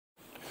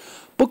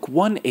Book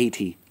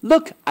 180.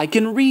 Look, I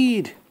can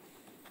read.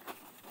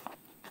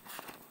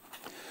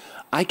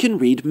 I can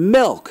read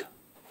milk.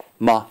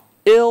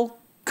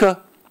 Ma-il-k.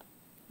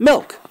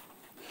 Milk.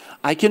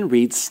 I can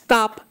read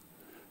stop.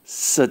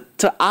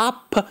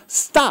 S-t-op.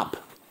 Stop.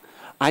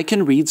 I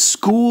can read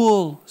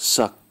school.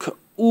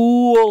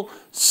 S-k-ool.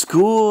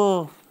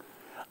 School.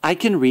 I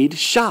can read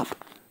shop.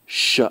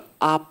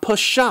 Sh-op.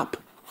 Shop.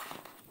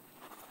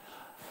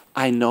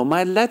 I know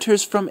my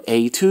letters from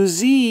A to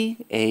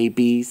Z. A,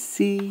 B,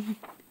 C.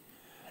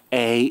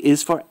 A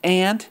is for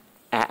ant.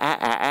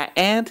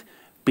 Ant.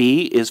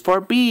 B is for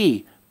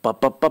bee.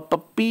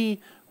 B.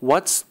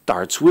 What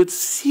starts with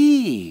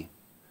C?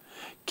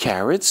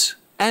 Carrots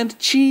and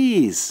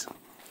cheese.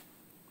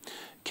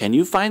 Can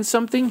you find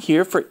something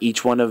here for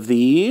each one of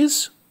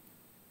these?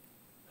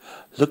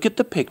 Look at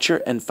the picture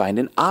and find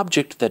an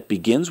object that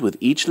begins with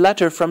each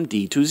letter from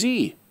D to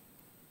Z.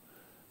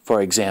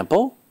 For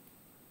example,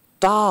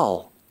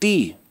 doll,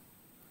 D.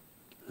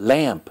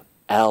 Lamp,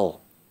 L.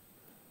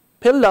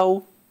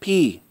 Pillow,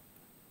 P.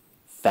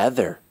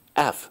 Feather,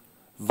 F.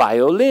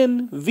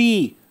 Violin,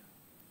 V.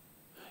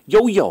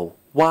 Yo-yo,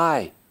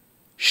 Y.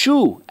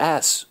 Shoe,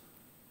 S.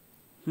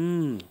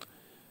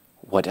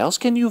 What else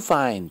can you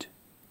find?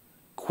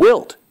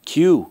 Quilt,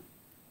 Q.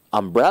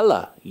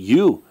 Umbrella,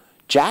 U.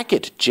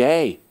 Jacket,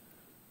 J.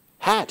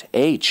 Hat,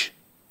 H.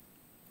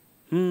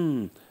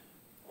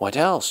 What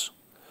else?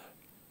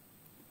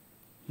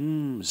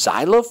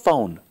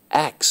 Xylophone,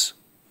 X.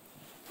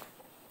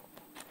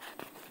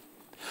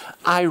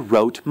 I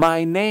wrote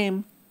my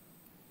name.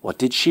 What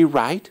did she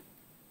write?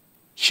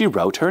 She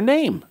wrote her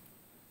name.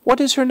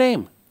 What is her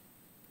name?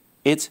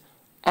 It's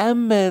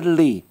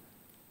Emily.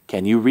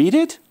 Can you read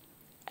it?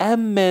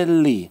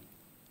 Emily.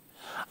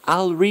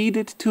 I'll read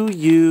it to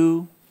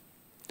you.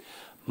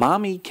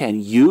 Mommy, can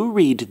you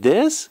read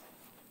this?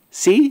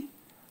 See?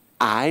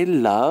 I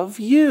love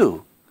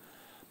you.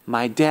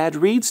 My dad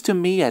reads to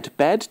me at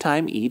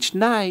bedtime each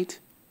night.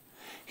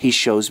 He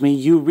shows me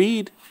you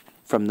read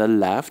from the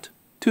left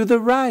to the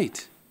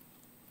right.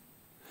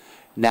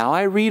 Now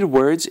I read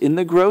words in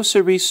the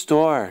grocery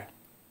store.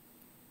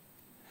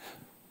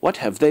 What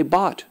have they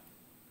bought?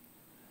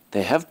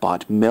 They have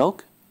bought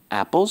milk,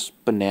 apples,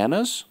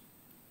 bananas.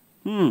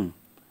 Mom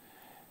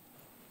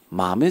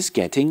is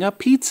getting a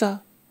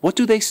pizza. What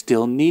do they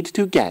still need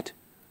to get?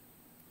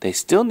 They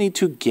still need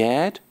to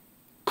get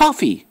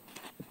coffee.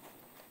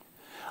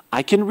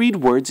 I can read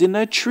words in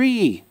a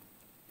tree.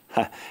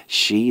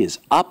 She is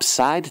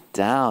upside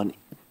down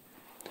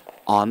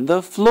on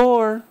the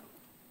floor.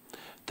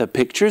 The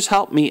pictures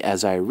help me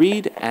as I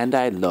read and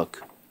I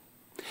look.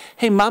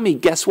 Hey, Mommy,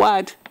 guess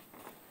what?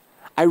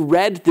 I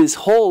read this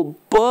whole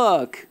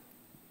book.